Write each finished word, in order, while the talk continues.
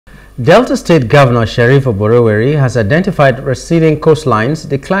Delta State Governor Sheriff Oborevwori has identified receding coastlines,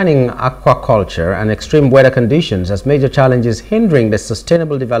 declining aquaculture and extreme weather conditions as major challenges hindering the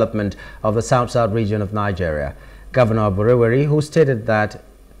sustainable development of the South-South region of Nigeria. Governor Oborevwori, who stated that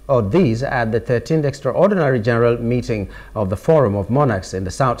these at the 13th Extraordinary General Meeting of the Forum of Monarchs in the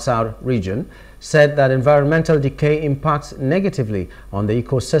South-South region, said that environmental decay impacts negatively on the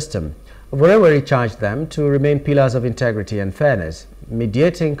ecosystem. Oborevwori charged them to remain pillars of integrity and fairness,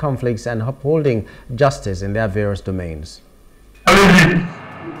 mediating conflicts and upholding justice in their various domains. Challenges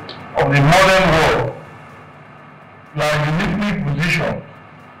of the modern world, we are uniquely positioned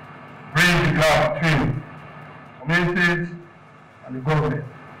to bridge the gap between communities and the government.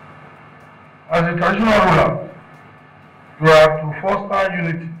 As a traditional ruler, you are to foster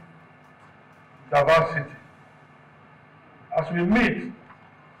unity, diversity. As we meet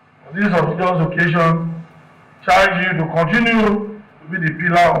on this auspicious occasion, charge you to continue to be the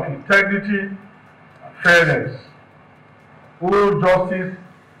pillar of integrity and fairness. Hold justice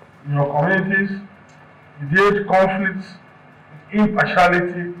in your communities, mediate conflicts with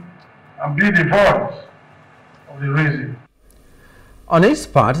impartiality, and be the voice of the reason. On his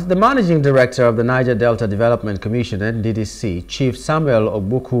part, the Managing Director of the Niger Delta Development Commission, NDDC, Chief Samuel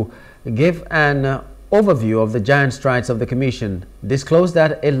Ogbuku, gave an overview of the giant strides of the Commission, disclosed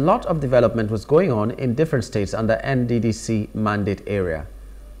that a lot of development was going on in different states under NDDC mandate area.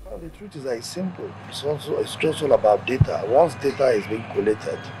 Well, the truth is that it's simple. It's just all about data. Once data is being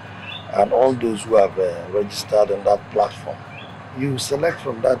collated and all those who have registered on that platform, you select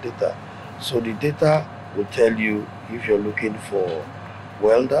from that data. So the data will tell you if you're looking for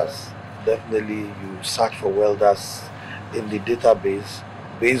welders, definitely you search for welders in the database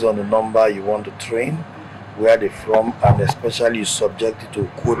based on the number you want to train, where they're from, and especially you subject it to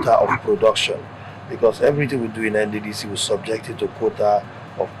quota of production, because everything we do in NDDC will subject it to quota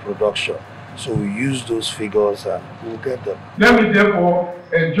of production. So we use those figures and we'll get them. Let me therefore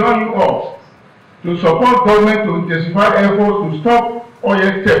enjoin you all to support government to intensify efforts to stop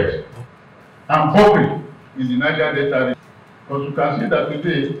oil theft and burglary in the Niger Delta region. Because you can see that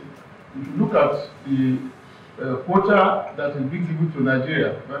today, if you look at the quota that is being given to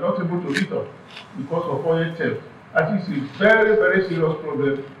Nigeria, we are not able to meet up because of oil theft. I think it's a very, very serious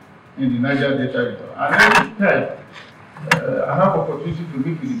problem in the Niger Delta region. And every time I have opportunity to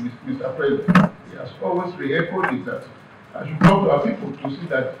meet with Mr. President, he has always re-echoed it that I should talk to our people to see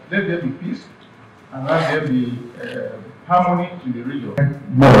that let there be peace and let there be harmony in the region.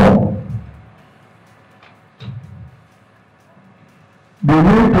 No. The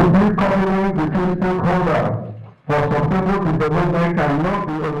need to build covenant between stakeholders for sustainable development cannot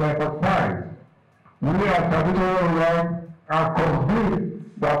be overemphasized. We as traditional rulers are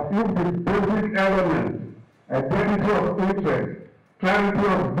convinced that if the basic elements, identity of interest, clarity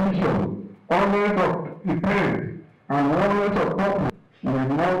of vision, honours of intent, and oneness of purpose will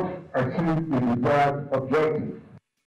not achieve the desired objective.